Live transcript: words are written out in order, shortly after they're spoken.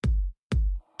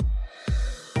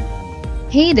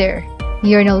Hey there!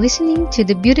 You're now listening to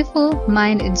the Beautiful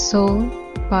Mind and Soul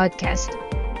podcast.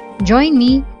 Join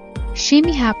me,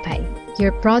 Shimi Hapay,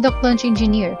 your product launch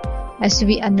engineer, as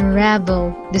we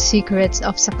unravel the secrets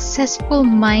of successful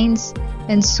minds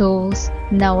and souls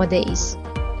nowadays.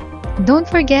 Don't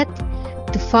forget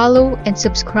to follow and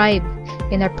subscribe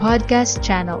in our podcast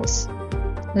channels.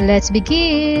 Let's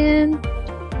begin!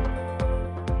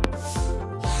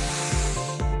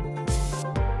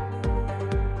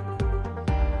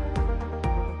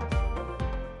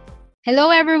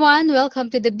 Hello, everyone. Welcome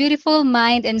to the Beautiful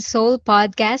Mind and Soul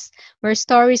podcast, where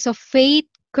stories of faith,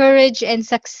 courage, and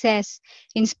success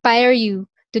inspire you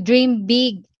to dream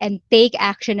big and take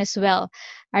action as well.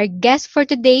 Our guest for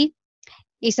today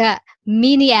is a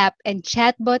mini app and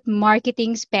chatbot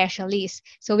marketing specialist.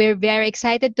 So we're very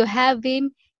excited to have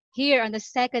him here on the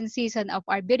second season of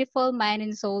our Beautiful Mind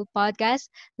and Soul podcast.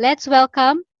 Let's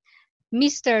welcome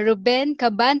Mr. Ruben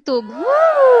Cabantug. Woo!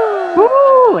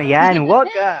 Woo! Ayan,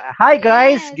 hi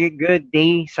guys! Yes. Good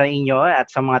day sa inyo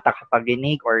at sa mga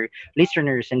takapaginig or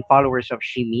listeners and followers of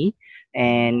Shimi.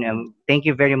 And thank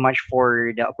you very much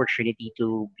for the opportunity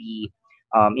to be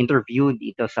interviewed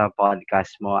dito sa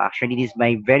podcast mo. Actually, this is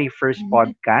my very first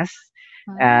podcast.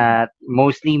 Wow.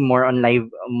 Mostly more on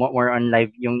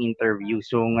live yung interview.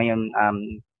 So ngayon,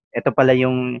 ito pala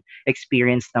yung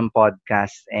experience ng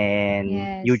podcast and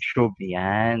Yes. YouTube.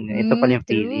 Yan. Ito pala yung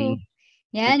feeling. True.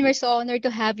 Yan, we're so honored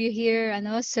to have you here,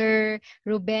 Sir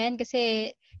Ruben,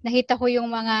 kasi nakita ko yung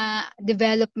mga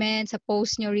development sa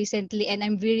post nyo recently and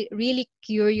I'm really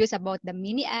curious about the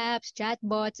mini apps,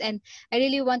 chatbots, and I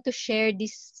really want to share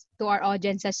this to our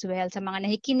audience as well, sa mga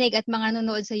nakikinig at mga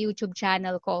nanonood sa YouTube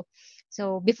channel ko.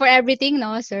 So, before everything,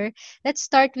 sir, let's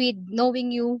start with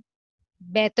knowing you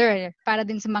better para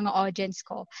din sa mga audience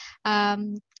ko.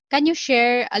 Can you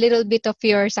share a little bit of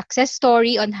your success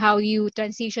story on how you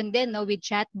transition then with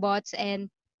chatbots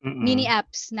and mini Mm-mm.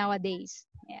 apps nowadays?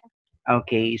 Yeah.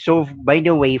 Okay. So, by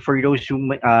the way, for those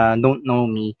who don't know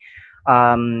me,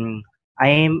 um,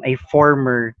 I am a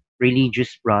former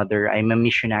religious brother. I'm a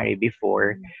missionary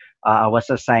before. I was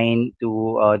assigned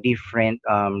to different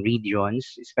regions,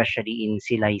 especially in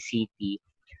Silay City.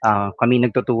 Kami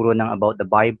nagtuturo ng about the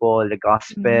Bible, the Mm.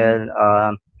 gospel.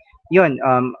 Yun,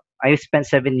 I spent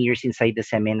 7 years inside the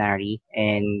seminary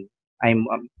and I'm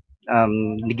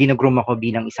ginugroom ako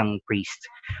bilang isang priest.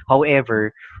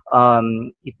 However,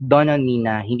 it dawned on me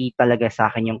na hindi talaga sa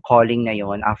akin yung calling na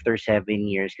yon after 7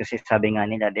 years kasi sabi nga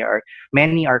nila there are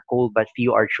many are called but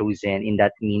few are chosen in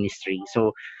that ministry.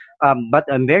 So, but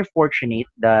I'm very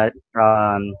fortunate that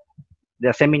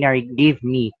the seminary gave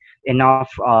me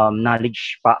enough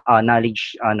knowledge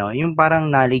yung parang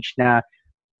knowledge na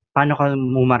paano ka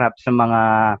mumarap sa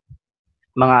mga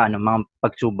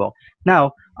pagsubok.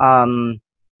 Now,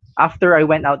 after I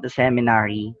went out the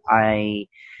seminary,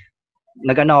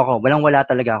 nagano ako, walang-wala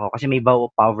talaga ako kasi may vow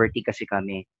of poverty kasi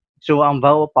kami. So, ang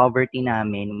vow of poverty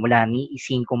namin mula ni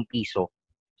 5 piso.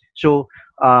 So,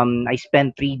 I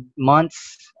spent 3 months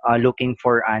looking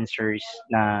for answers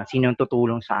na sinong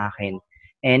tutulong sa akin.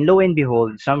 And lo and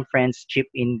behold, some friends chip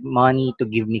in money to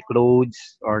give me clothes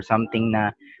or something na,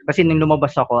 kasi nung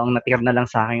lumabas ako, ang natira na lang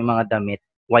sa akin yung mga damit,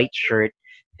 white shirt,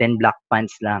 then black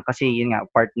pants lang. Kasi yun nga,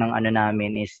 part ng ano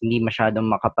namin is hindi masyadong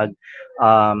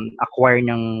acquire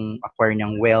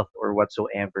ng wealth or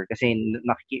whatsoever. Kasi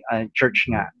church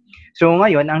nga. So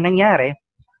ngayon, ang nangyari,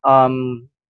 um,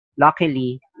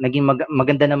 luckily, naging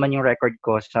maganda naman yung record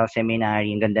ko sa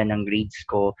seminary, ang ganda ng grades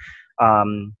ko.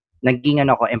 Naging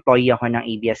employee ako ng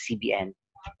ABS-CBN.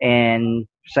 And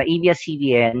sa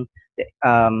ABS-CBN,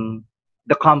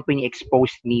 the company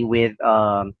exposed me with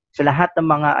sa lahat ng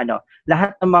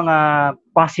mga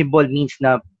possible means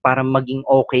na para maging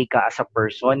okay ka as a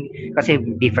person kasi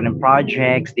different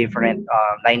projects, different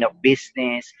line of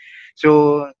business.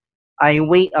 So I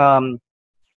wait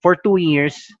for 2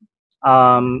 years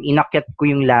inakyat ko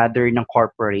yung ladder ng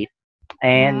corporate.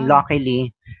 And Wow.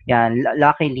 luckily, I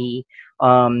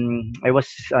was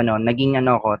naging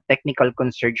ako, technical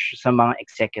concierge sa mga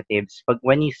executives. Pag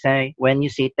when you say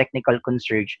technical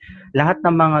concierge, lahat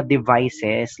ng mga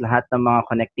devices, lahat ng mga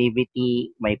connectivity,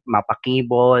 may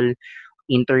mapa-cable,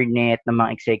 internet ng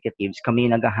mga executives, kami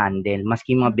yung nag-handle,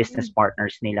 maski mga business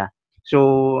partners nila.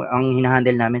 So, ang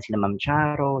hinahandle namin sila Ma'am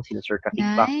Charo, sila Sir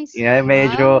Katikbak. Nice. Yeah,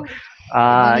 medyo,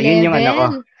 Wow. Ibang yun yung ko.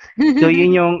 level. So,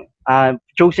 yun yung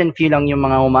chosen few lang yung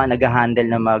mga nag-handle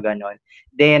ng mga ganon.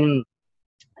 Then,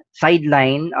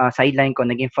 sideline ko,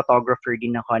 naging photographer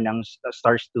din ako ng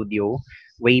Star Studio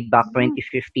way back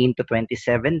 2015 to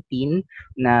 2017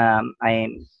 na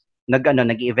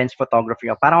nag-events photography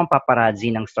ako, parang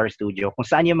paparazzi ng Star Studio. Kung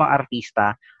saan yung mga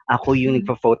artista, ako yung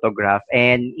nagpo-photograph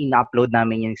and ina-upload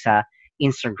namin yun sa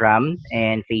Instagram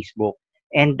and Facebook.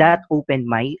 And that opened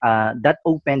my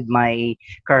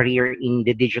career in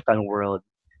the digital world.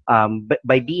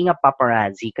 By being a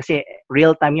paparazzi, kasi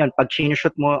real time yun. Pag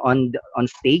sinushoot mo on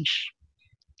stage,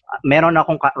 meron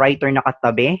akong writer na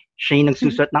katabi, siya yung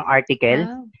nagsusulat ng article.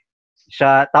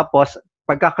 Wow. Tapos,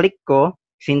 pagka-click ko,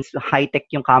 since high-tech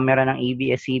yung camera ng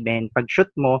ABS-CBN, pag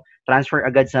shoot mo, transfer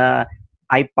agad sa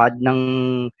iPad ng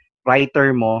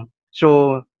writer mo.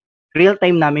 So, real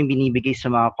time namin binibigay sa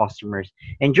mga customers.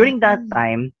 And during that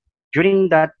time,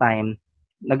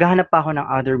 naghahanap pa ako ng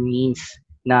other means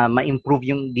na ma-improve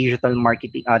yung digital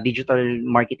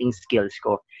marketing skills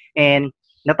ko. And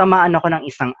natamaan ako ng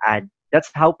isang ad. That's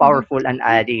how powerful an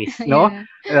ad is, no? Yeah.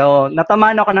 So,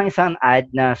 natamaan ako ng isang ad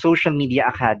na Social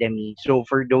Media Academy. So,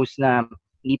 for those na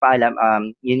hindi pa alam,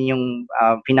 yun yung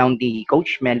pinound ni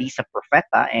Coach Melissa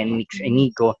Profeta and Nix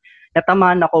Enigo.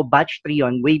 Natamaan ako, batch 3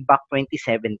 on way back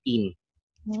 2017.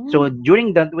 So,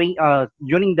 during that 2017,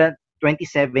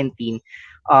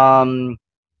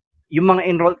 yung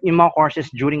mga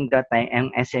courses during that time,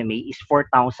 ang SMA is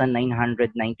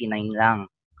 4,999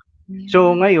 lang.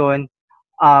 So, ngayon,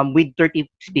 with 30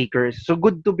 speakers. So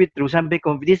good to be true. Sabi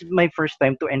ko, this is my first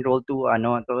time to enroll to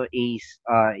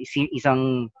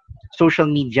isang social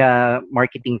media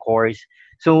marketing course.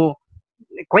 So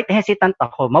quite hesitant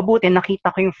ako. Mabuti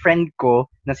nakita ko yung friend ko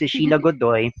na si Sheila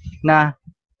Godoy na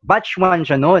batch 1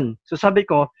 siya noon. So sabi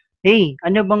ko, hey,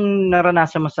 ano bang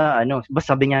naranasan mo sa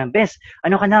Basta sabi niya, Bes,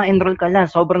 ka na, enroll ka lang.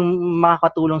 Sobrang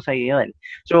makakatulong sa iyo yun.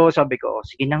 So sabi ko,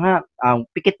 sige na nga,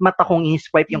 pikit mata kong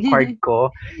i-swipe yung card ko.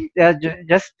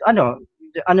 Just,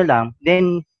 lang.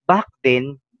 Then, back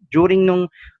then, during nung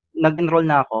nag-enroll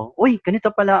na ako, uy,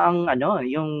 ganito pala ang,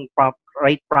 yung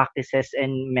right practices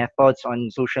and methods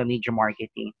on social media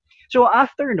marketing. So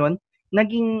after nun,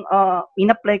 naging,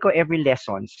 in-apply ko every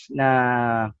lessons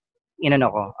na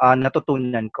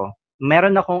natutunan ko.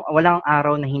 Walang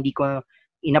araw na hindi ko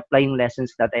in-apply yung lessons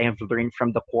that I have learned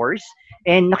from the course.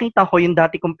 And nakita ko yung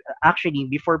dati kong, actually,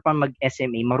 before pa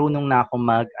mag-SMA, marunong na ako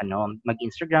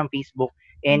mag-Instagram, Facebook,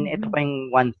 and ito pa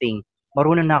yung one thing,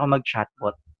 marunong na ako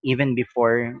mag-chatbot, even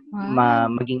before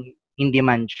maging hindi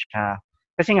man siya.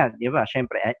 Kasi nga, di ba,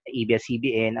 syempre,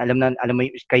 ABS-CBN, alam mo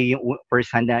kayo yung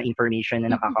first-hand na information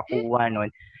na nakakakuha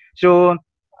nun. So,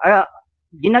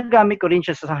 ginagamit ko rin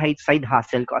siya sa side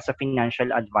hustle ko as a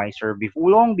financial advisor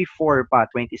long before pa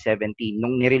 2017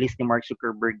 nung nirelease ni Mark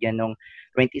Zuckerberg yan nung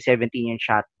 2017 yung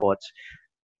chatbots.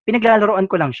 Pinaglalaroan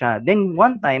ko lang siya. Then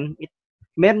one time,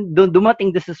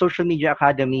 dumating sa Social Media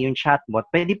Academy yung chatbot.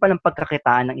 Pwede pa lang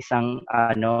pagkakitaan ng isang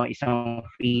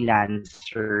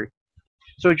freelancer.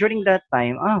 So during that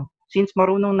time, since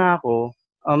marunong na ako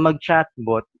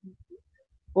mag-chatbot,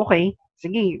 okay,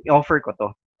 sige, offer ko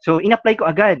to. So, in-apply ko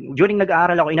agad. During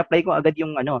nag-aaral ako, in-apply ko agad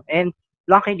yung And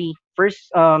luckily,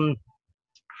 first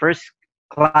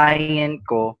client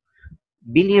ko,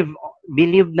 believe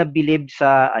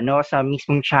sa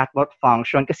mismong chatbot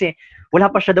function kasi wala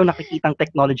pa siya daw nakikitang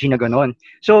technology na gano'n.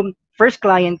 So, first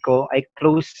client ko, I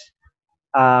closed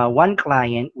one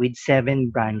client with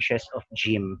 7 branches of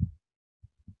gym.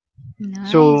 Nice.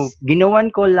 So,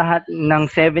 ginawan ko lahat ng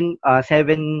 7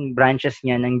 branches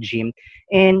niya ng gym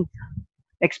and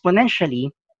exponentially,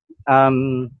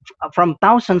 from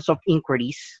thousands of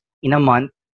inquiries in a month,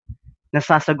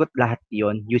 nasasagot lahat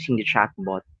yon using the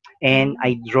chatbot. And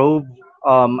I drove,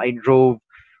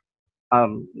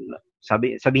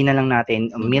 sabi na lang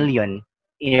natin, 1 million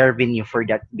in revenue for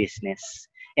that business.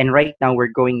 And right now,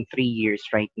 we're going 3 years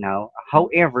right now.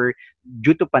 However,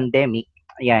 due to pandemic,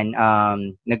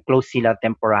 nag-close sila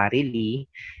temporarily,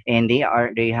 and they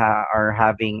are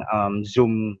having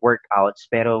Zoom workouts,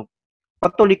 pero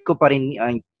patuloy ko pa rin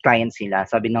client sila.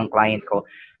 Sabi ng client ko,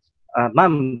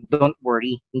 ma'am, don't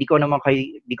worry. Hindi ko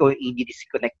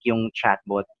i-disconnect yung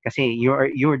chatbot kasi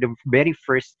you're the very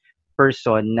first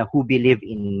person na who believe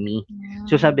in me.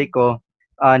 So sabi ko,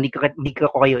 hindi ko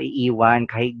kayo iiwan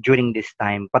kahit during this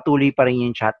time. Patuloy pa rin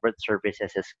yung chatbot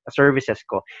services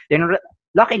ko. Then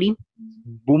luckily,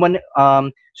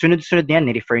 sunod-sunod yan,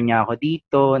 ni-refer niya ako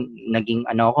dito, naging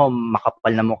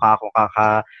makapal na mukha ako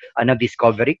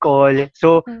discovery call.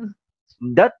 So,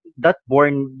 that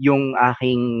born yung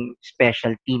aking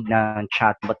specialty na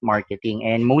chatbot marketing.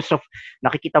 And most of,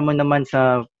 nakikita mo naman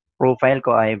sa profile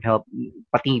ko, I've helped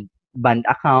pati banned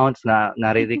accounts na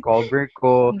nare-recover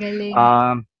ko. Galing.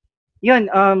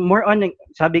 More on,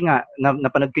 sabi nga,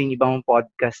 napanood ko yung ibang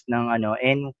podcast ng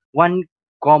and one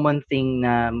common thing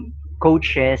na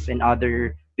coaches and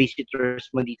other visitors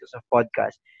mo dito sa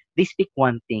podcast, they speak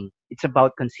one thing. It's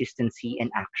about consistency and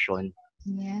action.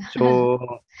 Yeah. So,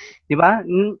 'di ba?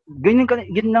 Ganyan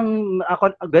lang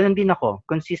ako, gano'n din ako,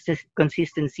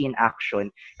 consistency and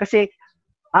action. Kasi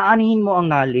aanihin mo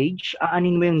ang knowledge,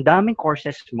 aanihin mo yung daming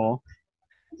courses mo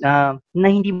na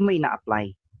hindi mo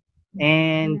ina-apply.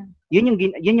 And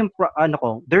ano ko,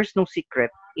 there's no secret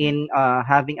in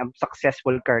having a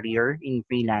successful career in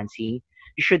freelancing.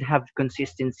 You should have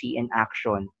consistency and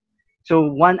action. So,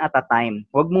 one at a time.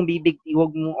 Huwag mo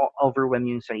overwhelm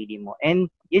yung sarili mo.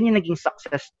 And yun yung naging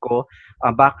success ko,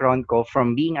 background ko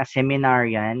from being a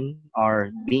seminarian or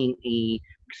being a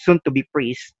soon to be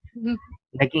priest,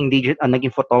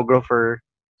 naging photographer,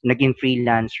 naging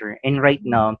freelancer. And right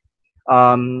now,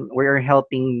 we're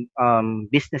helping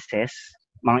businesses,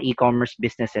 mga e-commerce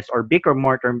businesses or brick or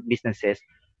mortar businesses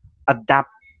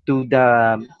adapt to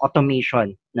the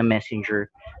automation na Messenger.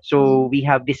 So we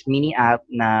have this mini app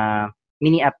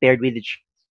paired with the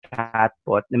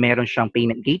chatbot na meron siyang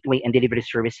payment gateway and delivery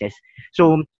services.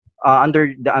 So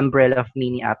under the umbrella of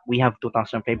mini app, we have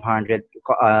 2,500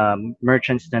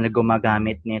 merchants na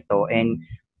gumagamit nito, and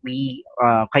we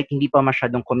kahit hindi pa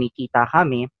masyadong kumikita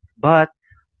kami, but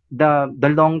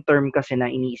the long term kasi na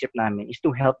iniisip namin is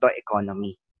to help the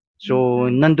economy. So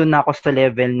nandun na ako sa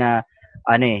level na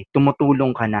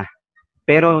tumutulong ka na.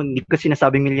 Pero hindi ko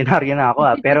sinasabing milyonaryo na ako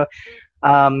pero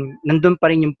nandun pa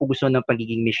rin yung puso ng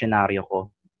pagiging misyonaryo ko.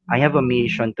 I have a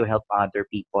mission to help other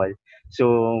people.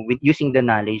 So with using the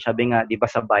knowledge, sabi nga 'di ba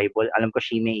sa Bible, alam ko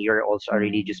Shime, you're also a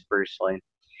religious person,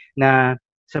 na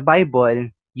sa Bible,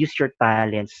 use your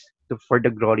talents for the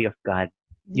glory of God.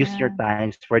 Use your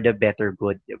talents for the better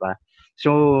good, 'di ba?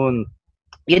 So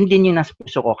yan din yung nasa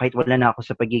puso ko kahit wala na ako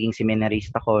sa pagiging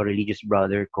seminarista ko, religious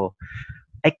brother ko.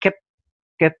 I kept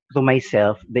to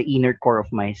myself the inner core of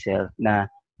myself na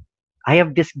I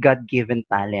have this God-given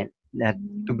talent that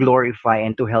to glorify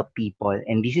and to help people,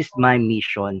 and this is my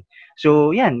mission.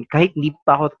 So yan, kahit hindi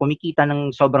pa ako kumikita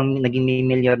ng sobrang naging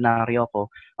milyonaryo ako,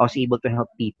 I was able to help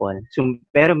people. So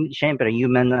pero syempre,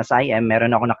 human as I am,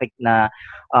 meron ako na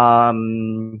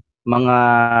mga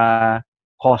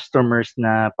customers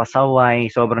na pasaway,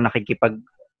 sobrang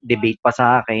nakikipag-debate pa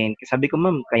sa akin. Sabi ko,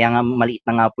 ma'am, kaya nga maliit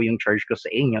na nga po yung charge ko sa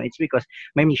inyo. It's because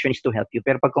my mission is to help you.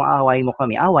 Pero pag kung aawayin mo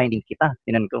kami, aawayin din kita.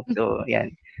 Tinan ko. So,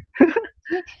 yan.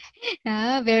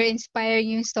 Very inspiring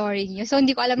yung story niyo. So,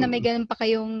 hindi ko alam na may ganun pa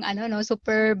kayong,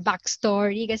 super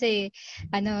backstory. Kasi,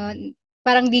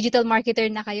 parang digital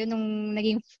marketer na kayo nung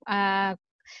naging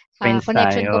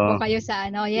connection ko po kayo sa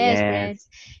friends.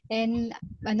 And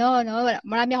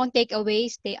marami akong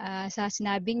takeaways sa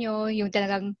sinabi nyo, yung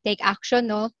talagang take action,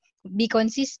 be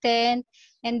consistent,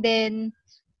 and then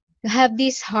have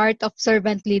this heart of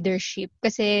servant leadership.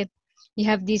 Kasi you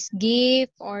have this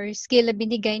gift or skill na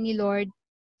binigay ni Lord,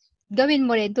 gawin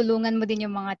mo rin, tulungan mo din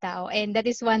yung mga tao. And that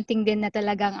is one thing din na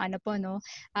talagang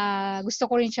gusto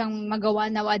ko rin siyang magawa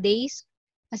nowadays.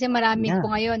 Kasi marami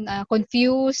po ngayon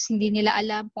confused, hindi nila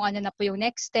alam kung ano na po yung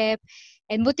next step.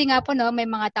 And buti nga po, may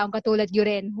mga taong katulad yun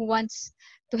rin who wants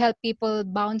to help people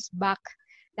bounce back,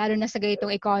 lalo na sa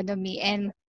ganitong economy.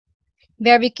 And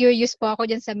very curious po ako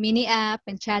dyan sa mini app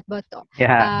and chatbot.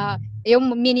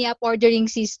 Yung mini app ordering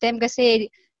system,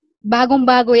 kasi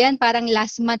bagong-bago yan, parang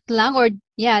last month lang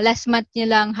last month nyo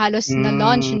lang halos na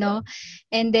launch,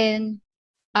 And then,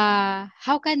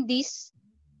 how can this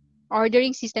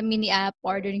ordering system, mini app,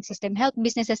 ordering system help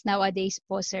businesses nowadays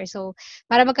po, sir? So,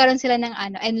 para magkaroon sila ng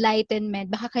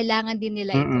enlightenment, baka kailangan din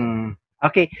nila ito.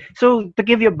 Okay. So, to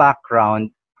give you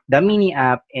background, the mini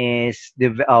app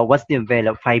was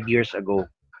developed 5 years ago.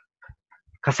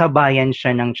 Kasabayan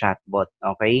siya ng chatbot,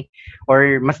 okay?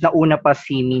 Or mas nauna pa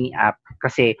si mini app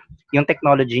kasi yung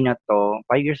technology na to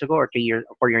 5 years ago or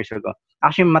 4 years ago.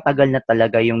 Actually, matagal na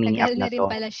talaga yung mini app na to.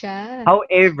 Pala siya.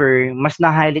 However, mas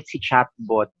na-highlight si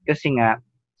chatbot kasi nga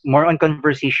more on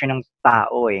conversation ng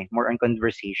tao more on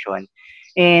conversation.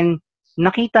 And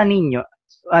nakita ninyo,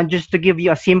 just to give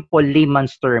you a simple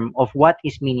layman's term of what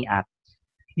is mini app.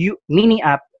 Mini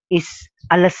app is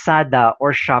a Lazada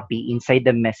or Shopee inside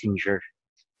the Messenger.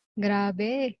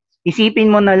 Grabe.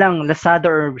 Isipin mo na lang Lazada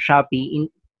or Shopee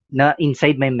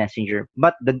inside my Messenger.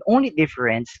 But the only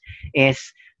difference is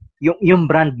yung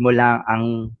brand mo lang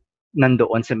ang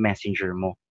nandoon sa Messenger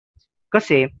mo.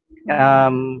 Kasi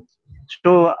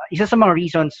so isa sa mga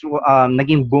reasons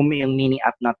naging boom yung mini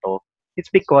app na to, it's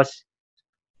because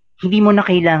hindi mo na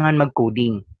kailangan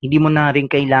mag-coding. Hindi mo na rin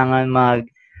kailangan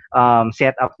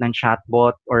set up ng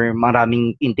chatbot or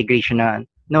maraming integration na.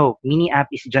 No, mini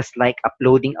app is just like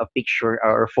uploading a picture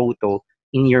or photo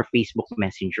in your Facebook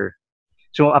Messenger.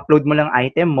 So, upload mo lang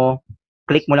item mo,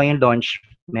 click mo lang yung launch,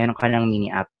 meron ka ng mini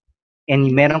app.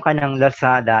 and meron ka ng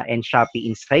Lazada and Shopee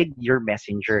inside your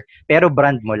Messenger, pero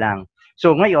brand mo lang.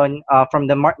 So ngayon, from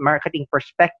the marketing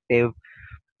perspective,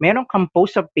 meron kang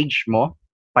post sa page mo,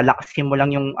 palakasin mo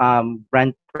lang yung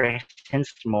brand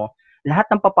presence mo, lahat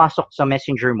ng papasok sa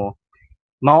Messenger mo,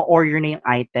 ma-order na yung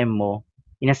item mo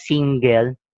in a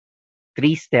single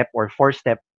 3-step or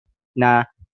 4-step na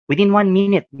within 1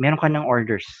 minute, meron ka ng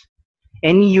orders.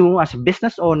 And you, as a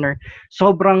business owner,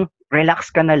 sobrang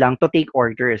relax ka na lang to take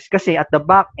orders. Kasi at the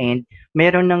back end,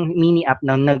 meron ng mini app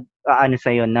na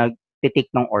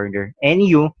nag-take ng order. And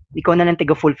you, ikaw na lang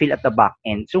taga-fulfill at the back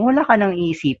end. So wala ka nang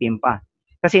iisipin pa.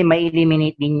 Kasi may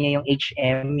eliminate din niya yung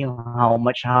HM, yung how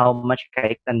much,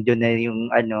 kahit nandun na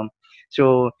yung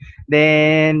So,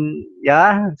 then,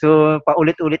 yeah. So,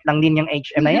 paulit-ulit lang din yung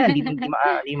HM na yan. Di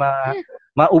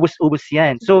maubos-ubos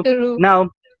yan. So, True. now,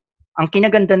 ang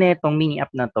kinaganda na itong mini app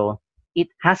na to,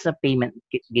 it has a payment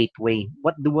gateway.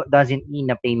 What does it mean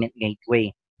na payment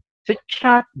gateway? So,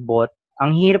 chatbot,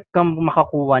 ang hirap kang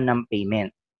makakuha ng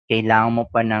payment. Kailangan mo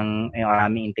pa ng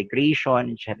maraming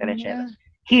integration, etc. etc.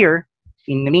 Here,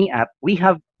 in the mini app, we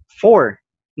have 4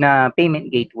 na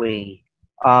payment gateway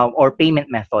or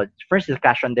payment methods. First is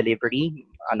cash on delivery.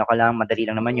 Madali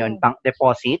lang naman yun. Bank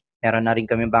deposit. Meron na rin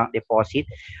kami bank deposit.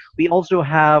 We also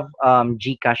have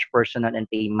GCash personal and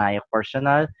PayMaya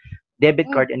personal, debit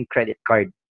card and credit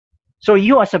card. So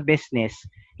you as a business,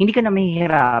 hindi ka na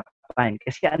mahihirapan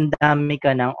kasi ang dami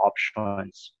ka ng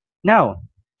options. Now,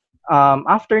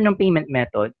 after ng payment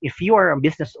method, if you are a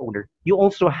business owner, you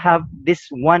also have this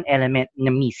one element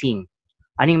na missing.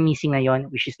 Ano yung missing ngayon?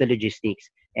 Which is the logistics.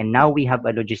 And now we have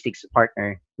a logistics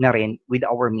partner na rin with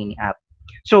our mini app.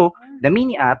 So, the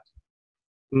mini app,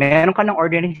 meron ka ng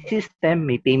ordering system,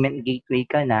 may payment gateway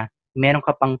ka na, meron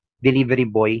ka pang delivery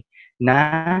boy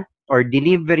na, or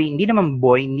delivery, hindi naman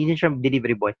siya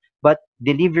delivery boy, but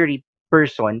delivery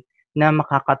person na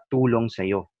makakatulong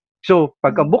sa'yo. So,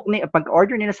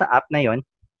 pag-order nila sa app na yon,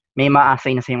 may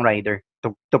ma-assign na sa yung rider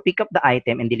to pick up the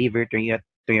item and deliver to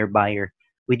your buyer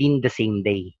within the same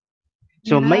day.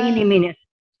 So, may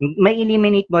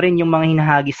eliminate mo rin yung mga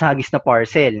hinahagis-hagis na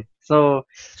parcel. So,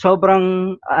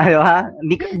 sobrang,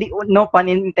 no pun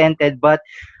intended, but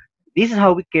this is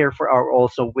how we care for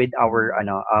with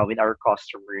our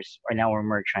customers and our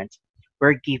merchants.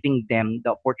 We're giving them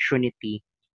the opportunity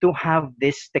to have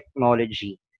this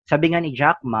technology. Sabi nga ni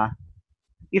Jack Ma,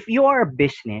 if you are a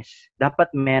business, dapat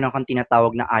meron kang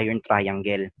tinatawag na iron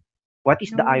triangle. What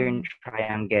is the iron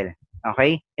triangle?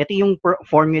 Okay? Ito yung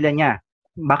formula niya.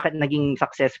 Bakit naging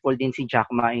successful din si Jack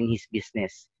Ma in his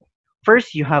business?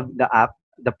 First, you have the app,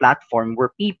 the platform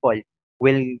where people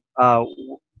will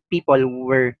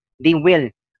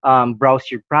browse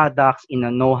your products in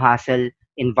a no-hassle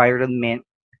environment.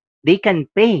 They can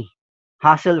pay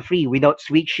hassle-free without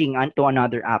switching onto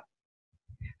another app.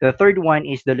 The third one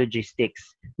is the logistics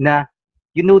na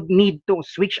you need to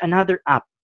switch another app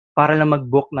para lang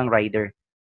mag-book ng rider.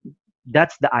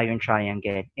 That's the iron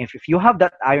triangle. If you have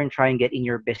that iron triangle in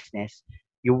your business,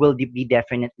 you will be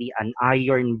definitely an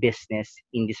iron business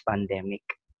in this pandemic.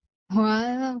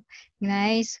 Wow,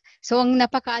 nice. So ang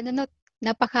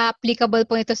napaka-applicable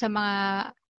po ito sa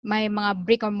may mga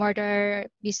brick or mortar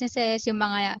businesses, yung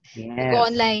mga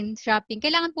online shopping.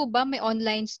 Kailangan po ba may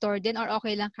online store din or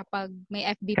okay lang kapag may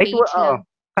FB page lang?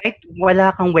 Kahit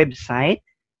wala kang website,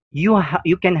 you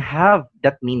can have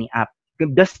that mini app.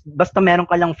 Basta meron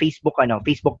ka lang Facebook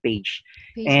page.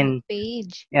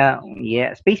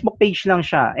 Yes, Facebook page lang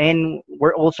siya. And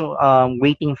we're also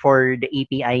waiting for the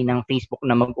API ng Facebook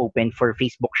na mag-open for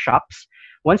Facebook Shops.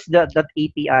 Once that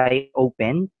API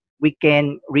open, we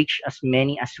can reach as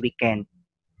many as we can.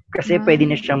 Kasi pwede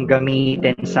na siyang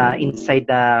gamitin inside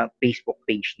the Facebook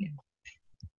page niya.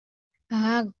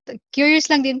 Curious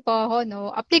lang din po ako,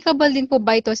 no? Applicable din po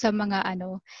ba ito sa mga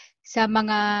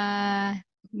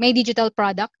may digital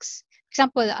products? For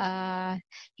example,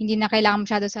 hindi na kailangan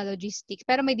masyado sa logistics,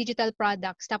 pero may digital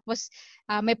products. Tapos,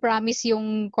 may promise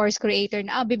yung course creator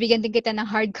na, bibigyan din kita ng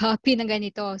hard copy ng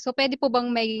ganito. So, pwede po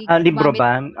bang may... libro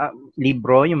ba?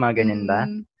 Libro, yung mga ganun ba?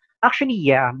 Actually,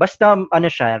 yeah. Basta,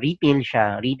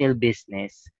 retail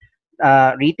business.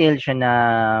 Retail siya na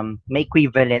may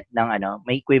equivalent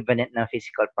ng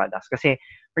physical products. Kasi,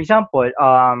 for example,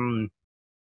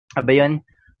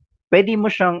 pwede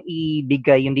mo siyang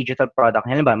ibigay yung digital product.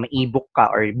 Halimbawa, may e-book ka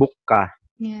or book ka.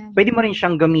 Yeah. Pwede mo rin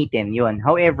siyang gamitin yun.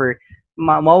 However,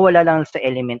 mawawala lang sa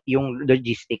element yung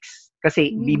logistics.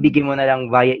 Kasi bibigyan mo na lang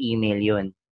via email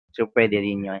yun. So, pwede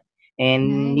rin yun.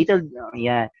 And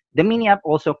the mini app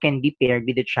also can be paired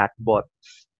with the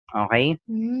chatbots. Okay?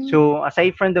 So,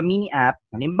 aside from the mini app,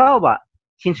 halimbawa,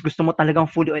 since gusto mo talagang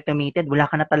fully automated, wala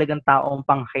ka na talagang taong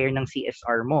pang-hire ng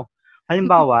CSR mo.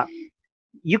 Halimbawa,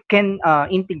 you can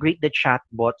integrate the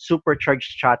chatbot,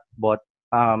 supercharged chatbot.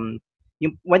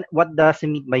 What does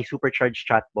it mean by supercharged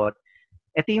chatbot?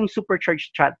 Ito yung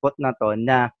supercharged chatbot na to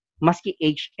na maski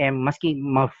HM, maski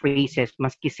mga phrases,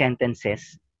 maski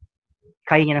sentences,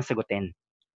 kaya niya nang sagutin.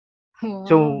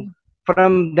 So, Wow.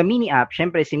 from the mini app,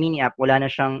 syempre si mini app wala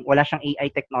siyang AI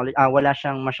technology, wala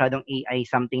siyang masyadong AI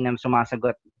something na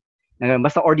sumasagot.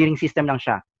 Basta ordering system lang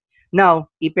siya. Now,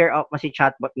 i-pair up mo si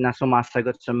chatbot na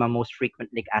sumasagot sa mga most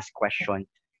frequently asked question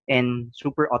and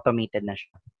super automated na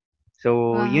siya.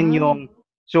 So, yun Wow.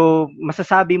 yung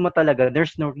masasabi mo talaga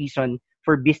there's no reason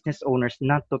for business owners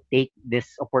not to take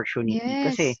this opportunity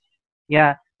kasi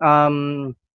Yes. yeah,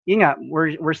 yun nga,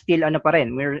 we're still ano pa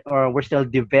rin, we're still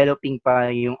developing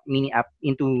pa yung mini app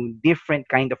into different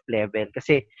kind of level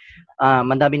kasi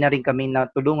mandami na rin kami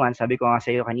natulungan, sabi ko nga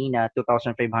sa iyo kanina,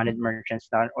 2,500 merchants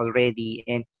na already,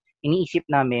 and iniisip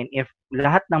namin if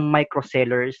lahat ng micro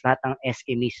sellers, lahat ng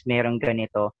SMEs merong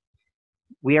ganito,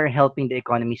 we are helping the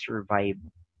economy survive.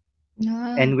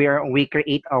 Yeah. And we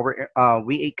create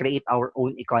our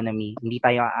own economy. Hindi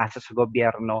tayo aasa sa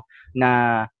gobyerno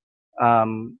na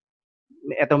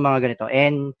etong mga ganito.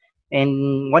 And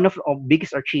one of the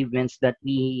biggest achievements that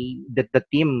the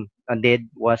team did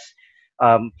was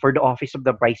for the office of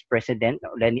the vice president.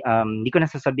 Hindi ko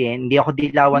na sasabihin, hindi ako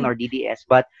dilawan or DDS,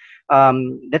 but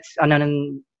that's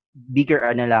bigger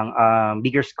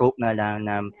bigger scope na lang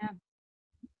na Yeah.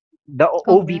 the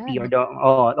OVP or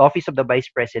Congrats. the office of the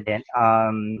vice president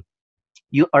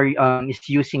you are is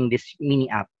using this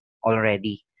mini app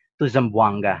already to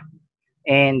Zamboanga,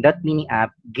 and that mini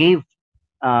app gave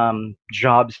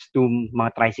jobs to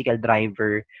mga tricycle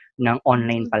driver ng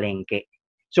online palengke.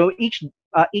 So each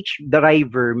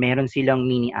driver meron silang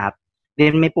mini app,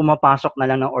 then may pumapasok na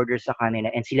lang ng order sa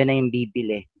kanila and sila na yung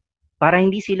bibili. Para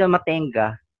hindi sila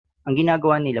matenga, ang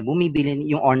ginagawa nila, bumibili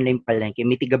yung online palengke,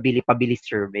 may tigabili pabili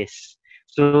service.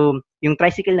 So, yung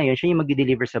tricycle na yun, siya yung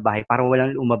magde-deliver sa bahay para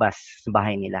walang umabas sa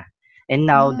bahay nila. And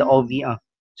now, the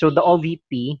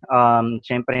OVP,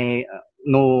 syempre,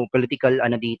 no political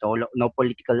dito, no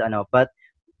political but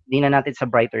di na natin sa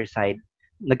brighter side.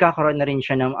 Nagkakaroon na rin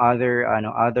siya ng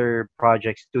other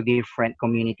projects to different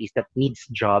communities that needs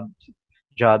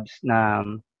jobs na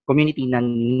community na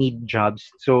need jobs.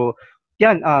 So,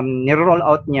 yan, niro-roll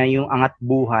out niya yung Angat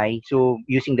Buhay. So,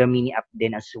 using the mini app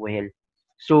din as well.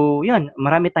 So, yan,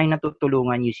 marami tayong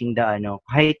natutulungan using the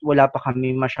kahit wala pa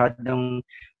kami masyadong,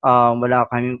 wala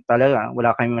kami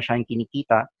masyadong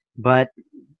kinikita. But,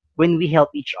 when we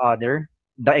help each other,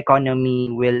 the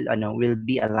economy will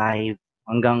be alive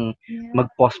hanggang Yeah.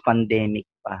 mag-post-pandemic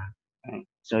pa.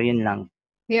 So, yun lang.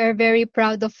 We are very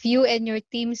proud of you and your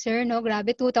team, sir. No,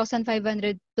 grabe,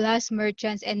 2,500 plus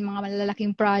merchants and mga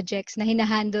malalaking projects na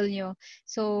hinahandle nyo.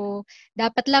 So,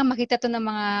 dapat lang makita to ng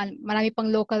marami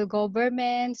pang local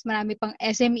governments, marami pang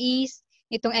SMEs.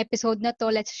 Itong episode na to,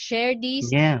 let's share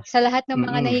this Yes. sa lahat ng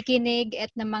mga nakikinig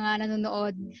at ng mga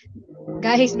nanonood.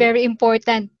 Guys, very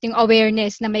important yung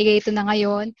awareness na may ganito na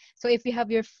ngayon. So, if you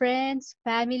have your friends,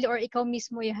 family, or ikaw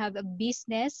mismo, you have a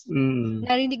business,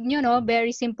 narinig nyo, no?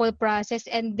 Very simple process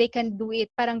and they can do it.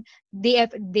 Parang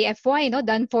DFY, no?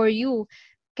 Done for you.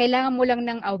 Kailangan mo lang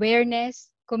ng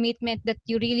awareness, commitment that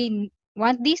you really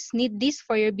want this, need this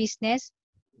for your business.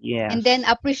 Yes. And then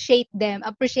appreciate them,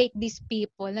 appreciate these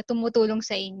people na tumutulong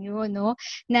sa inyo, no?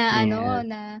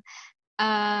 Na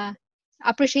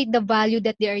appreciate the value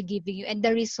that they are giving you and the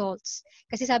results.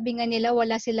 Kasi sabi nga nila,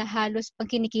 wala sila halos pang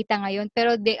kinikita ngayon,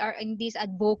 pero they are in this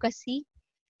advocacy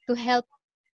to help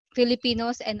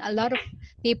Filipinos and a lot of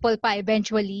people pa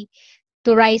eventually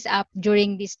to rise up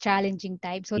during this challenging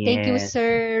time. So thank you,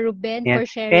 Sir Ruben, for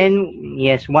sharing. And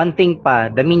yes, one thing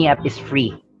pa, the mini app is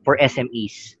free for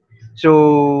SMEs.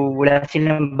 So wala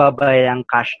silang babayalang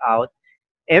cash out.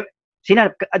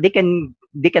 They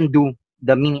can do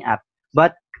the mini app,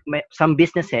 but some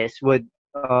businesses would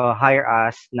hire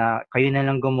us na kayo na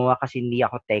lang gumawa kasi hindi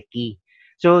ako techie.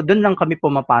 So doon lang kami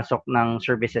pumapasok ng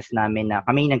services namin na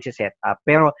kami nagse-set up.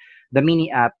 Pero the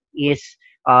mini app is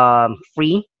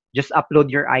free. Just upload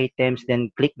your items,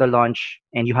 then click the launch,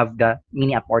 and you have the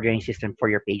mini app ordering system for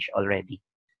your page already.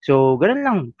 So, ganun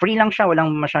lang. Free lang siya. Wala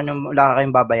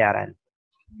kayong babayaran.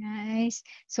 Nice.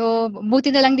 So,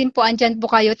 buti na lang din po andyan po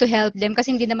kayo to help them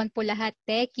kasi hindi naman po lahat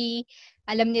techie.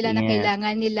 Alam nila na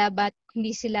kailangan nila but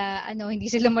hindi sila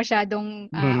masyadong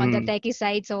on the techie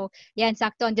side. So, yan,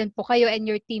 sakto andyan po kayo and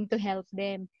your team to help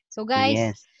them. So,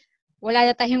 guys, wala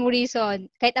na tayong reason.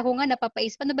 Kahit ako nga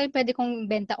napapaisip, paano ba yung pwede kong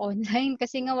benta online?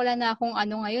 Kasi nga wala na akong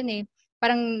ngayon eh.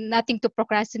 parang nothing to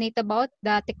procrastinate about.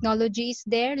 The technology is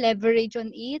there, leverage on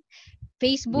it.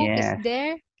 Facebook is Yes.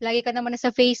 there. Lagi ka naman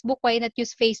sa Facebook, why not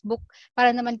use Facebook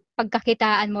para naman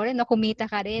pagkakitaan mo rin, no? Kumita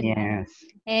ka rin. Yes.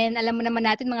 And alam mo naman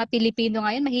natin, mga Pilipino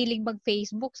ngayon, mahilig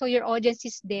mag-Facebook. So, your audience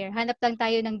is there. Hanap lang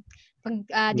tayo ng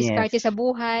diskarte Yes. sa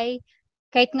buhay.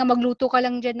 Kahit nga magluto ka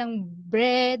lang dyan ng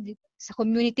bread, sa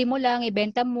community mo lang,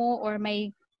 ibenta mo, or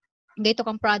may dito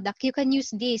kang product, you can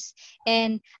use this.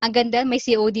 And ang ganda, may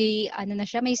COD,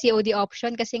 may COD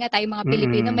option kasi nga tayo mga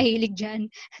Pilipino Mm-mm. mahilig dyan.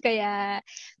 Kaya,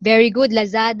 very good,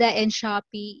 Lazada and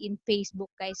Shopee in Facebook,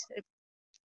 guys.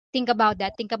 Think about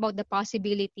that. Think about the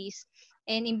possibilities.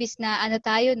 And imbis na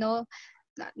tayo, no,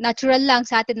 natural lang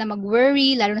sa atin na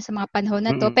mag-worry, lalo na sa mga panahon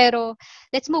na to. Mm-mm. Pero,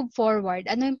 let's move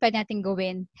forward. Ano yung pwede natin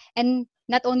gawin? And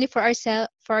not only for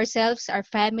ourselves, our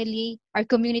family, our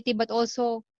community, but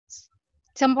also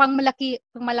sa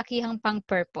malakihang pang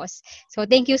purpose. So,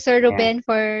 thank you, Sir Ruben,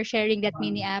 for sharing that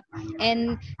mini app.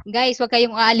 And guys, wag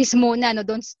kayong aalis muna, no?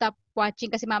 Don't stop watching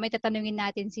kasi mamaya tatanungin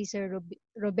natin si Sir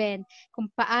Ruben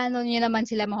kung paano niyo naman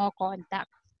sila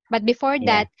mako-contact. But before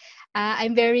that,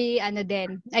 I'm very,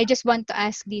 I just want to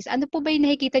ask this. Ano po ba yung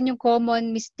nakikita niyong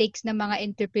common mistakes ng mga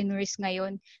entrepreneurs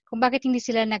ngayon? Kung bakit hindi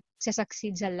sila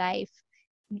nagsa-succeed sa life?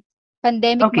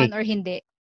 Pandemic man or hindi?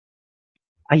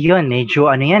 Ayun,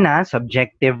 medyo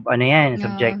subjective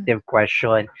subjective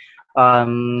question.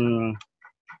 Ano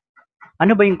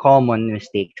ba yung common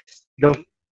mistakes?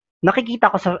 Nakikita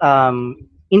ko sa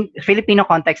in Filipino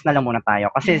context na lang muna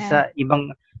tayo kasi sa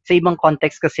ibang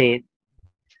context kasi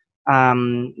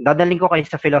dadaling ko kayo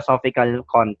sa philosophical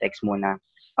context muna.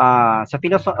 Sa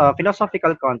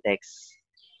philosophical context,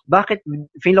 bakit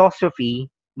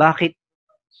philosophy, bakit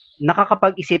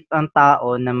nakakapag-isip ang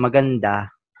tao ng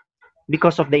maganda?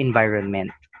 Because of the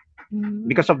environment.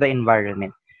 Because of the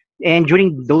environment. And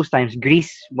during those times,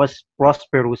 Greece was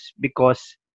prosperous because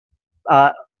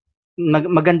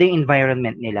maganda yung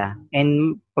environment nila.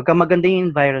 And pagka maganda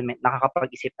yung environment,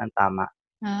 nakakapag-isip ng tama.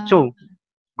 So,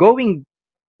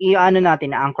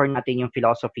 anchor natin yung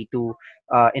philosophy to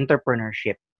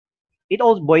entrepreneurship. It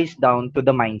all boils down to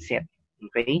the mindset.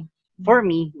 Okay? For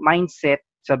me, mindset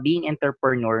sa being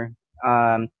entrepreneur,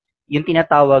 yung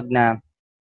tinatawag na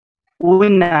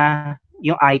una,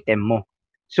 yung item mo.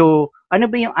 So, ano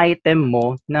ba yung item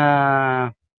mo na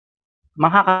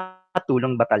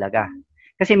makakatulong ba talaga?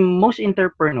 Kasi most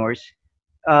entrepreneurs,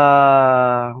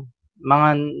 mga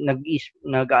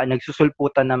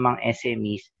nagsusulputan ng mga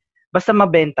SMEs, basta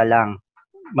mabebenta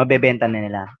na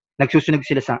nila. Nagsusunog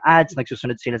sila sa ads,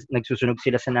 nagsusunog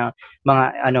sila sa mga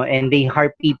and they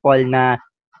hire people na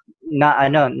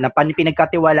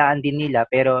pinagkatiwalaan din nila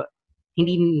pero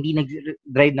hindi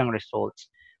nag-drive ng results.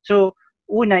 So,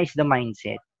 una is the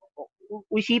mindset.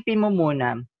 Isipin mo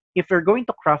muna, if you're going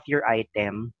to craft your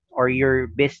item or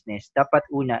your business, dapat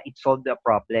una, it solve the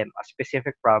problem, a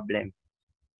specific problem.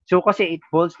 So, kasi it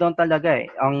boils down talaga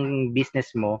ang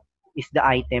business mo is the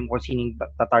item or sining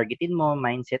tatargetin mo,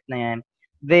 mindset na yan.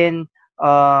 Then,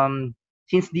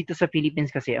 since dito sa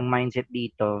Philippines kasi, ang mindset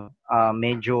dito,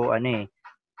 medyo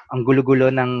ang gulo-gulo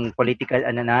ng political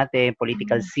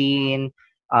political scene,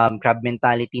 crab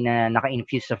mentality na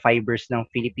naka-infuse sa fibers ng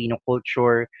Filipino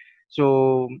culture.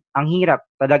 So, ang hirap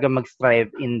talaga mag-strive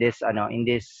in this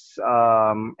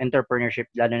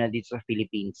entrepreneurship lalo na dito sa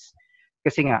Philippines.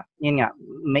 Kasi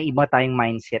may iba tayong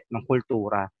mindset ng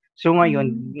kultura. So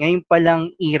ngayon pa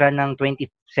lang era ng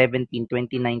 2017,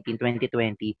 2019,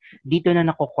 2020, dito na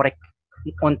nako-correct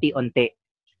unti-unti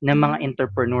ng mga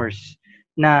entrepreneurs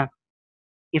na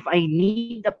if I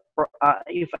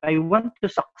want to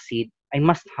succeed, I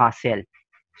must hustle.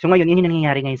 So ngayon, yun yung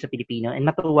nangyayari ngayon sa Pilipino and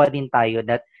natuwa din tayo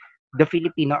that the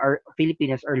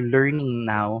Filipinos are learning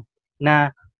now na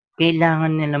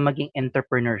kailangan nila maging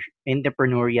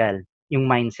entrepreneurial yung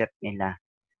mindset nila.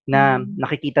 Na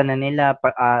nakikita na nila,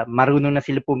 marunong na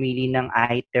sila pumili ng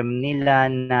item nila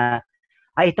na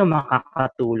ito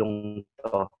makakatulong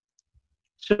to.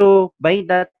 So by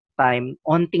that time,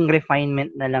 onting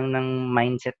refinement na lang ng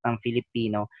mindset ng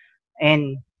Filipino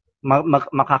and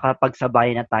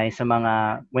makakapagsabay na tayo sa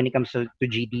mga when it comes to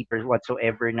GDP or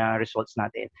whatsoever na results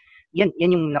natin. Yan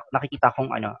yung nakikita kong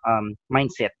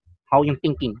mindset, how yung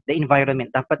thinking, the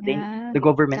environment dapat din the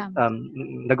government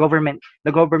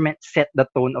set the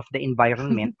tone of the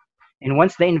environment. And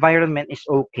once the environment is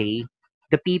okay,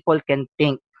 the people can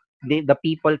think, the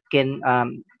people can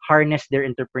harness their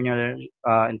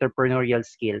entrepreneurial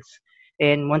skills.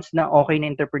 And once na okay na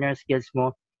entrepreneurial skills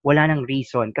mo, wala nang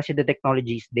reason kasi the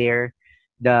technology is there,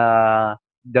 the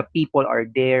people are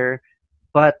there.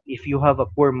 But if you have a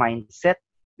poor mindset,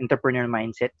 entrepreneurial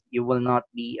mindset, you will not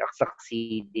be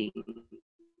succeeding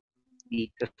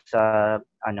dito sa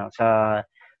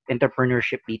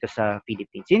entrepreneurship dito sa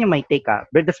Philippines. Yun yung my take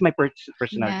but that's my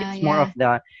personality. Yeah, It's more of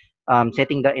yeah. the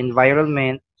setting the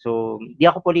environment. So di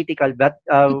ako political but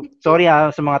sorry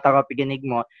sa mga taga-pakinig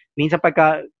mo. Minsan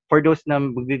pagka for those na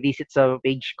magvi-visit sa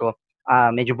page ko,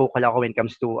 medyo vocal ako when it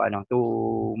comes to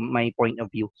my point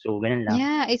of view. So ganun lang.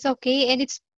 Yeah, it's okay, and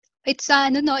it's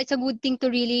a good thing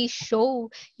to really show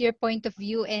your point of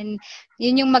view, and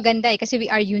yun yung maganda kasi we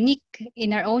are unique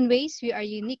in our own ways, we are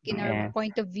unique in our Yes.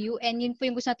 point of view, and yun po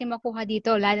yung gusto natin makuha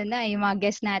dito, lalo na yung mga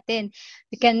guests natin.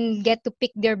 We can get to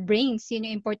pick their brains, yun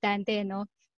yung importante, no?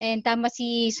 And tama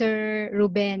si Sir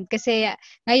Ruben kasi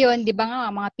ngayon, 'di ba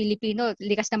nga mga Pilipino,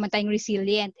 likas naman tayong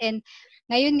resilient, and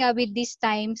ngayon nga with these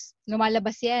times,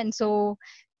 lumalabas 'yan. So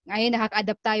ngayon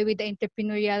nakaka-adapt tayo with the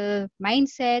entrepreneurial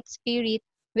mindset, spirit.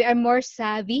 We are more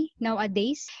savvy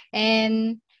nowadays.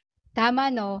 And tama,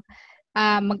 no?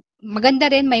 Maganda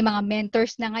rin, may mga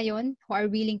mentors na ngayon who are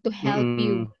willing to help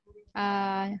you.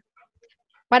 Mm-mm.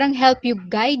 Parang help you,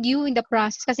 guide you in the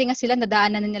process. Kasi nga sila,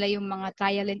 nadaanan na nila yung mga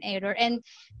trial and error. And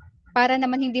para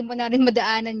naman hindi mo na rin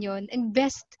madaanan yon,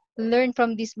 invest, learn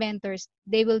from these mentors.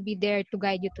 They will be there to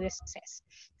guide you to success.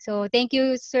 So thank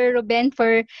you, Sir Ruben,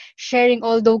 for sharing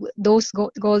all those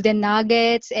golden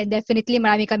nuggets, and definitely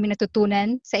marami kami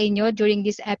natutunan sa inyo during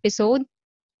this episode.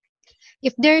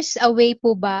 If there's a way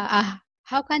po ba,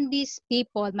 how can these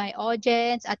people, my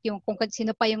audience, at yung kung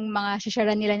sino pa yung mga share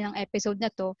nila ng episode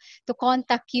na to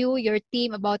contact you, your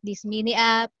team, about this mini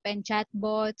app and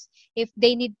chatbots, if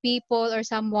they need people or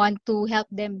someone to help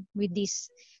them with this?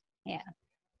 Yeah.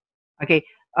 Okay.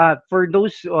 For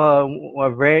those who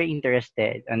are very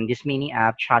interested in this mini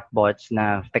app, chatbots,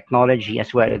 na technology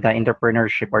as well as the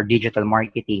entrepreneurship or digital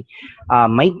marketing,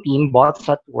 my team, Bots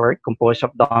at Work, composed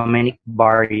of Dominic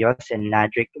Barrios and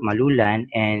Ladrick Malulan,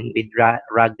 and with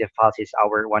Rag Defals is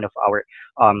one of our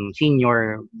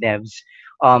senior devs.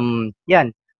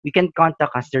 Yan, we can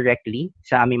contact us directly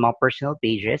sa aming mga personal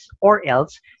pages, or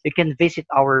else you can visit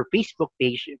our Facebook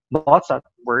page, Bots at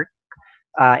Work.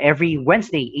 Every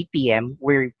Wednesday, 8 p.m.,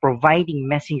 we're providing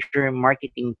messenger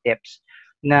marketing tips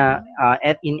na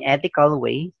in ethical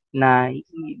way na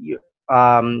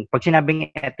pag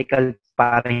sinabing ethical,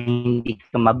 para hindi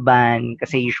ka maban,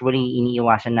 kasi usually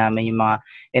iniiwasan namin yung mga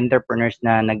entrepreneurs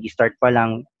na nag-start pa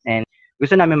lang, and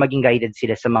gusto namin maging guided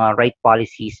sila sa mga right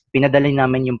policies. Pinadala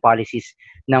namin yung policies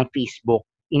ng Facebook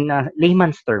in a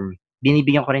layman's term.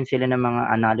 Binibigyan ko rin sila ng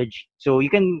mga analogy. So you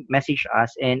can message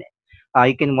us, and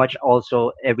you can watch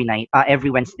also every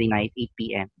Wednesday night, 8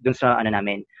 p.m. Dun sa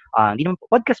namin. Hindi naman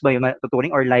podcast ba yun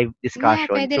matuturing or live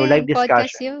discussion? Yeah, pwede So rin live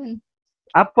podcast discussion. yun.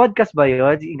 Podcast ba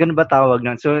yun? Ganun ba tawag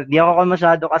nun? So di ako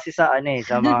masyado kasi sa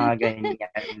sa mga ganyan.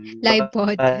 Live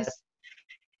podcast.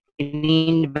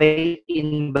 Ini-invite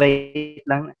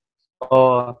lang.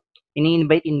 O,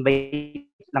 ini-invite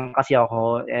lang kasi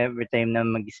ako every time na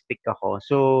mag-speak ako.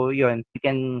 So yun, you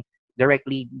can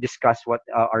directly discuss what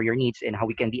are your needs and how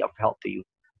we can be of help to you.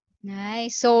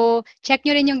 Nice. So, check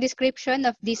nyo rin yung description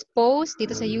of this post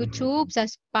dito sa YouTube, sa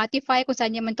Spotify, kung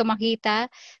saan nyo man ito makita.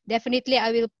 Definitely,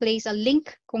 I will place a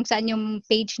link kung saan yung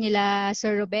page nila,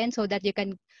 Sir Ruben, so that you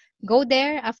can go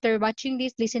there after watching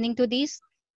this, listening to this,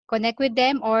 connect with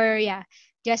them, or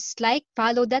just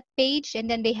follow that page, and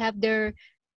then they have their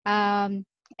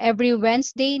every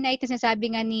Wednesday night, na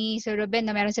sinasabi nga ni Sir Ruben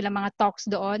na meron silang mga talks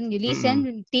doon. You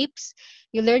listen, tips,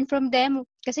 you learn from them.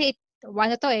 Kasi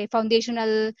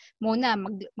foundational muna.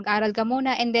 Mag-aral ka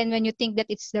muna, and then when you think that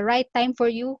it's the right time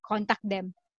for you, contact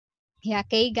them. Yeah,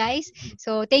 okay, guys?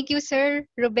 So, thank you, Sir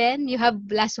Ruben. You have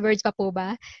last words pa po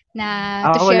ba na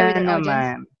to share with our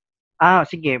audience?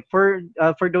 Sige. For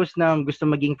those na gusto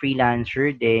maging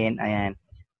freelancer din, ayan,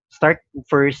 start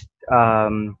first,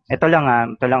 ito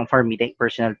lang for me,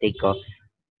 personal take ko.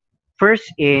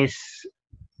 First is,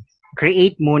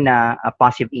 create muna a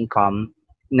passive income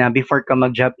na before ka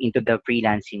mag-jump into the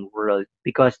freelancing world,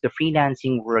 because the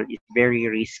freelancing world is very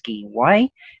risky. Why?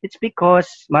 It's because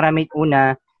ang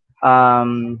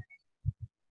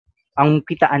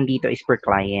kitaan dito is per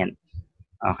client.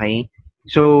 Okay?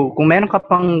 So, kung meron ka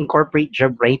pang corporate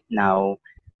job right now,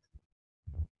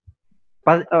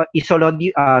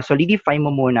 solidify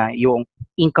mo muna yung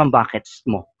income buckets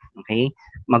mo. Okay?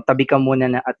 Magtabi ka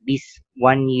muna na at least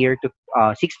 1 year to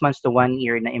 6 months to 1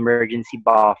 year na emergency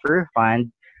buffer fund,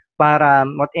 para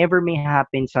whatever may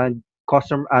happen sa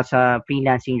sa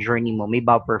freelancing journey mo, may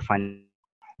buffer fund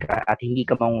ka at hindi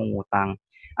ka mangungutang.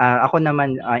 Ako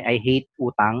naman, I hate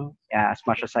utang as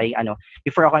much as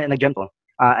before ako nag-jump ko,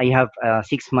 I have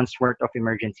 6 months worth of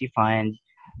emergency fund.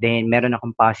 Then meron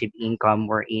akong passive income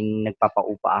wherein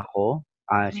nagpapaupa ako,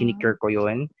 sinecure ko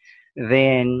 'yun.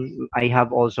 Then I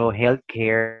have also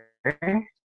healthcare and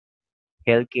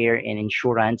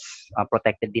insurance,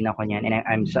 protected din ako niyan,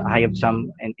 and I have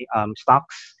some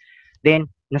stocks.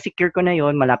 Then na-secure ko na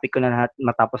 'yon, malapit ko na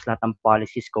matapos lahat ng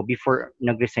policies ko before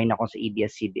nag-resign ako sa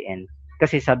ABS-CBN.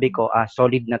 Kasi sabi ko,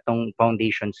 solid na 'tong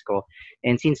foundations ko.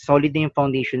 And since solid na yung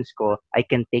foundations ko, I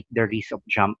can take the risk of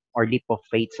jump or leap of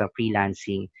faith sa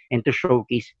freelancing and to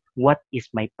showcase what is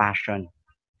my passion.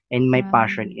 And my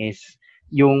passion is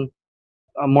yung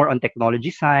more on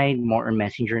technology side, more on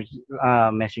messenger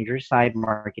side,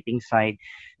 marketing side.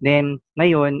 Then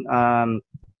ngayon,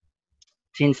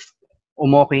 since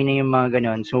umokey na yung mga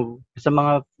gano'n, so sa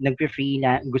mga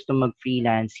gusto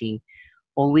mag-freelancing,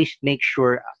 always make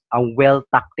sure a well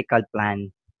tactical plan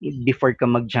before ka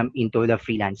mag-jump into the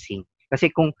freelancing.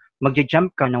 Kasi kung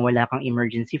magja-jump ka na wala kang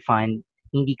emergency fund,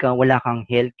 wala kang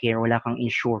healthcare, wala kang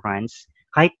insurance,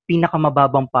 kahit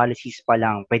pinakamababang policies pa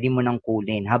lang, pwede mo nang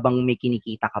kulin habang may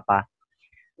kinikita ka pa.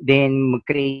 Then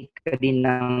mag-create ka din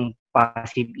ng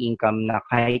passive income na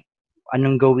kahit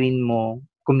anong gawin mo,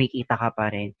 kumikita ka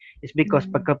pa rin. It's because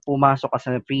pagka pumasok ka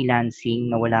sa freelancing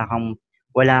na wala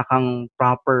kang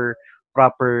proper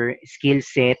skill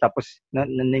set, tapos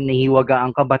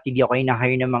nahiwagaan ka, ba't hindi ako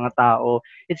hire ng mga tao?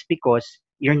 It's because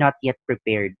you're not yet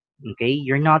prepared. Okay?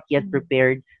 You're not yet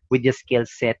prepared with the skill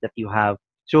set that you have.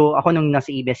 So ako nung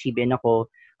nasa ABS-CBN ako,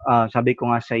 sabi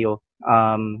ko nga sa'yo,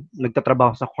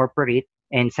 nagtatrabaho sa corporate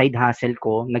and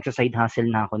nagsa-side hustle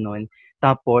na ako noon.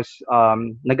 Tapos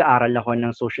nag-aaral ako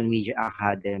ng Social Media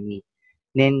Academy.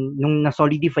 Then nung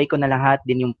na-solidify ko na lahat,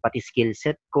 din yung pati skill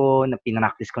set ko, na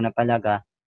pinractice ko na talaga,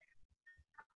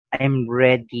 I'm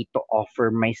ready to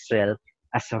offer myself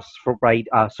as a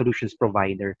solutions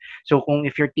provider. So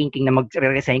if you're thinking na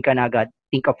mag-resign ka na agad,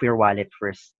 think of your wallet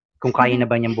first. Kung kaya na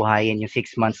ba niyang buhayin yung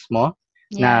 6 months mo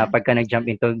na pagka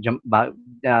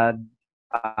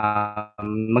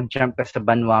mag-jump ka sa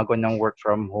bandwagon ng work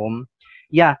from home.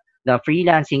 Yeah, the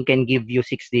freelancing can give you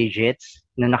 6 digits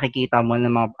na nakikita mo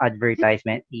ng mga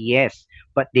advertisement. Yes,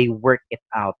 but they work it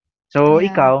out. So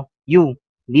ikaw, you,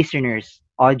 listeners,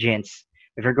 audience,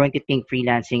 if you're going to think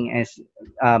freelancing is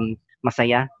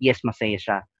masaya, yes, masaya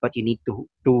siya. But you need to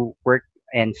work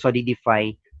and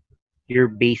solidify your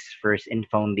base first and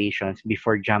foundations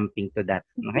before jumping to that.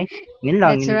 Okay? Yun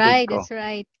lang. That's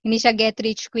right. Hindi siya get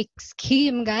rich quick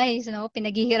scheme, guys. No?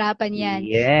 Pinaghihirapan yan.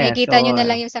 Yes. Nakikita nyo na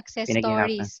lang yung success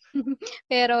stories.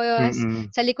 Pero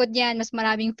sa likod niyan, mas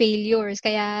maraming failures.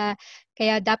 Kaya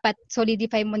dapat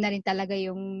solidify mo na rin talaga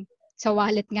yung sa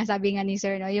wallet nga, sabi nga ni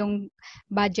Sir, no? Yung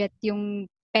budget, yung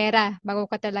pera,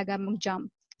 bago ka talaga mag-jump.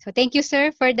 So thank you,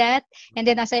 sir, for that. And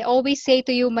then as I always say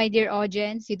to you, my dear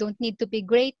audience, you don't need to be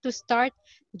great to start.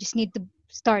 You just need to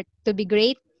start to be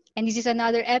great. And this is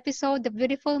another episode of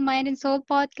Beautiful Mind and Soul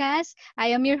Podcast. I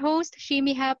am your host,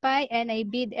 Shimi Hapay, and I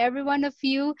bid every one of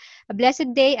you a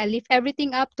blessed day. I lift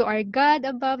everything up to our God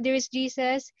above. There is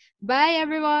Jesus. Bye,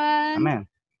 everyone. Amen.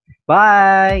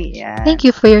 Bye. Yeah. Thank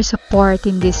you for your support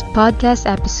in this podcast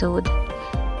episode.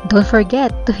 Don't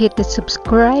forget to hit the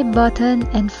subscribe button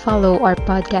and follow our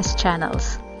podcast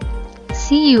channels.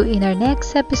 See you in our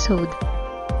next episode.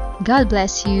 God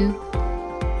bless you.